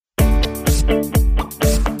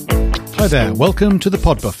Hi there, welcome to the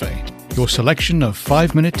Pod Buffet, your selection of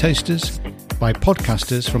 5-minute tasters by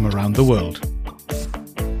podcasters from around the world.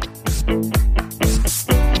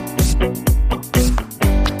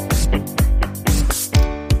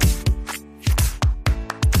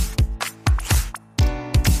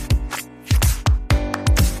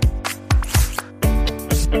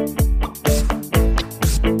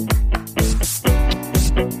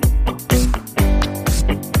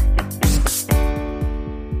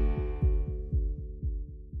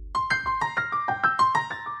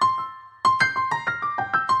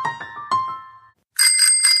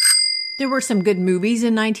 There were some good movies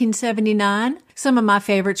in 1979. Some of my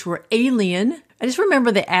favorites were Alien. I just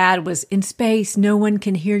remember the ad was, "In space, no one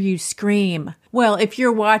can hear you scream." Well, if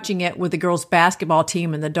you're watching it with the girls' basketball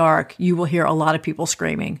team in the dark, you will hear a lot of people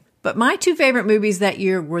screaming. But my two favorite movies that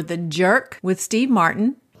year were The Jerk with Steve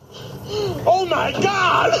Martin. Oh my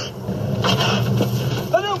God!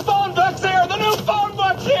 The new phone book's here! The new phone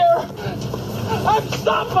book's here! I'm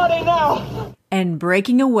somebody now! And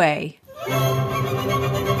Breaking Away,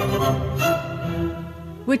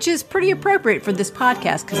 which is pretty appropriate for this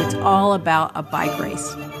podcast because it's all about a bike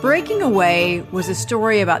race. Breaking Away was a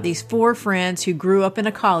story about these four friends who grew up in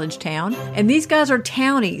a college town, and these guys are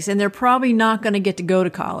townies, and they're probably not going to get to go to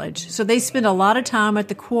college. So they spend a lot of time at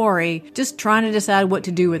the quarry just trying to decide what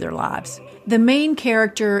to do with their lives. The main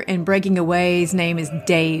character in Breaking Away's name is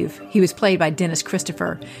Dave. He was played by Dennis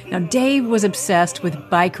Christopher. Now, Dave was obsessed with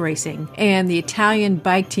bike racing and the Italian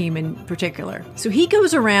bike team in particular. So he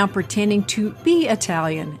goes around pretending to be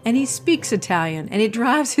Italian, and he speaks Italian, and it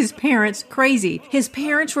drives his parents crazy. His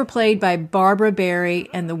parents were played by Barbara Barry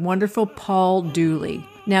and the wonderful Paul Dooley.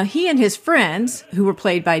 Now, he and his friends, who were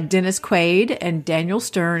played by Dennis Quaid and Daniel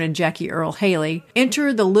Stern and Jackie Earle Haley,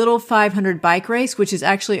 enter the Little 500 bike race, which is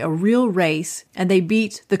actually a real race, and they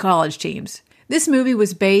beat the college teams. This movie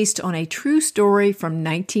was based on a true story from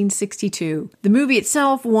 1962. The movie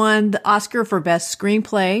itself won the Oscar for Best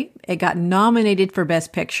Screenplay. It got nominated for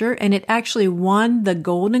Best Picture, and it actually won the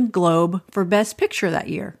Golden Globe for Best Picture that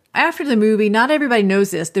year. After the movie, not everybody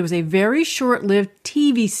knows this, there was a very short-lived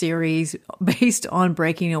TV series based on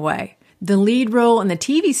Breaking Away. The lead role in the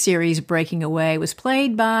TV series Breaking Away was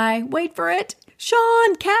played by, wait for it,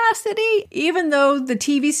 Shaun Cassidy. Even though the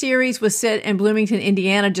TV series was set in Bloomington,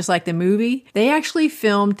 Indiana, just like the movie, they actually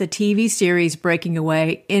filmed the TV series Breaking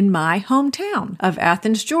Away in my hometown of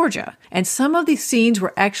Athens, Georgia. And some of these scenes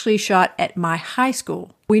were actually shot at my high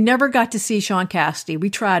school. We never got to see Shaun Cassidy. We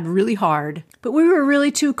tried really hard, but we were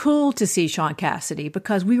really too cool to see Shaun Cassidy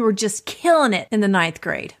because we were just killing it in the 9th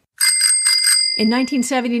grade. In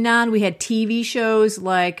 1979, we had TV shows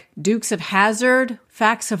like Dukes of Hazzard,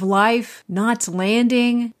 Facts of Life, Knots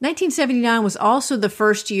Landing. 1979 was also the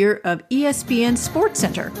first year of ESPN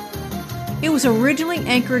SportsCenter. It was originally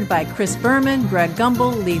anchored by Chris Berman, Greg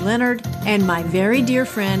Gumbel, Lee Leonard, and my very dear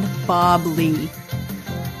friend, Bob Lee.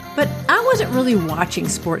 But I wasn't really watching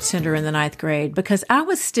SportsCenter in the 9th grade because I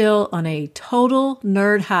was still on a total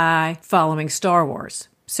nerd high following Star Wars.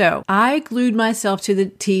 So I glued myself to the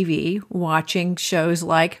TV watching shows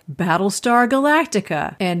like Battlestar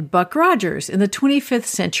Galactica and Buck Rogers in the 25th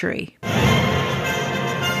Century.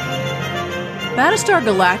 Battlestar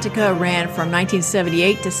Galactica ran from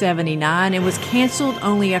 1978 to 79 and was canceled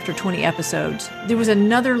only after 20 episodes. There was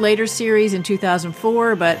another later series in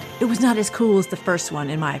 2004, but it was not as cool as the first one,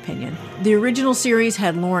 in my opinion. The original series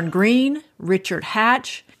had Lauren Green, Richard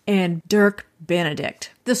Hatch, and Dirk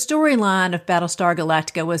Benedict. The storyline of Battlestar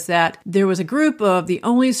Galactica was that there was a group of the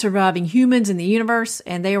only surviving humans in the universe,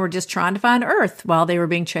 and they were just trying to find Earth while they were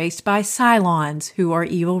being chased by Cylons, who are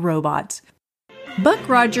evil robots. Buck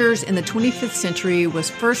Rogers in the 25th Century was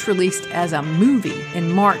first released as a movie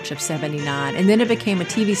in March of 79, and then it became a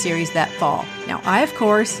TV series that fall. Now, I, of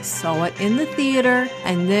course, saw it in the theater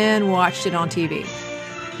and then watched it on TV.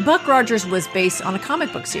 Buck Rogers was based on a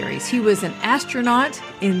comic book series. He was an astronaut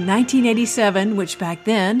in 1987, which back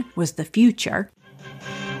then was the future.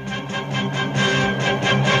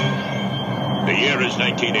 The year is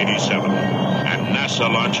 1987, and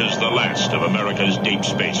NASA launches the last of America's deep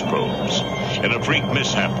space probes. In a freak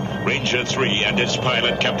mishap, Ranger 3 and its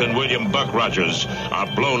pilot, Captain William Buck Rogers, are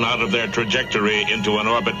blown out of their trajectory into an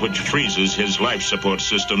orbit which freezes his life support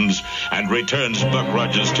systems and returns Buck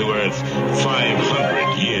Rogers to Earth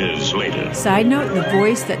 500 years later. Side note, the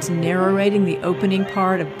voice that's narrating the opening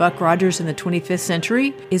part of Buck Rogers in the 25th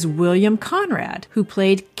Century is William Conrad, who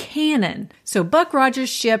played Cannon. So Buck Rogers'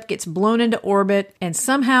 ship gets blown into orbit, and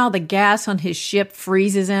somehow the gas on his ship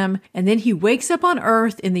freezes him, and then he wakes up on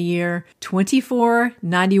Earth in the year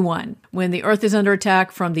 2491, when the Earth is under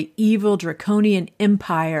attack from the evil Draconian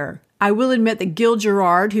Empire I will admit that Gil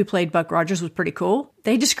Gerard, who played Buck Rogers, was pretty cool.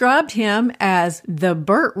 They described him as the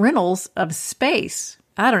Burt Reynolds of space.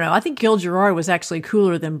 I don't know. I think Gil Gerard was actually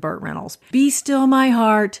cooler than Burt Reynolds. Be still my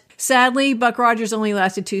heart. Sadly, Buck Rogers only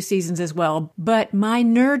lasted 2 seasons as well, but my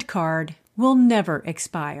nerd card will never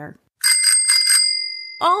expire.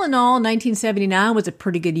 All in all, 1979 was a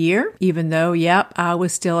pretty good year, even though, I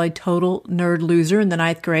was still a total nerd loser in the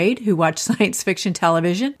 9th grade who watched science fiction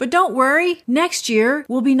television. But don't worry, next year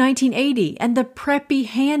will be 1980 and the Preppy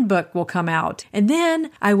Handbook will come out. And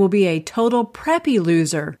then I will be a total preppy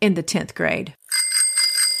loser in the 10th grade.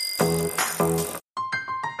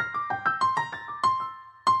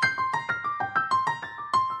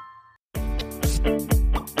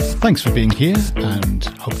 Thanks for being here and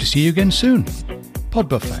hope to see you again soon. Pod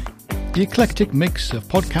Buffet, the eclectic mix of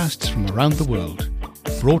podcasts from around the world,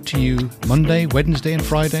 brought to you Monday, Wednesday and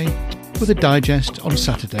Friday, with a digest on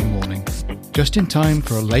Saturday morning, just in time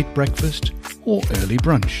for a late breakfast or early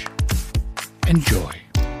brunch. Enjoy.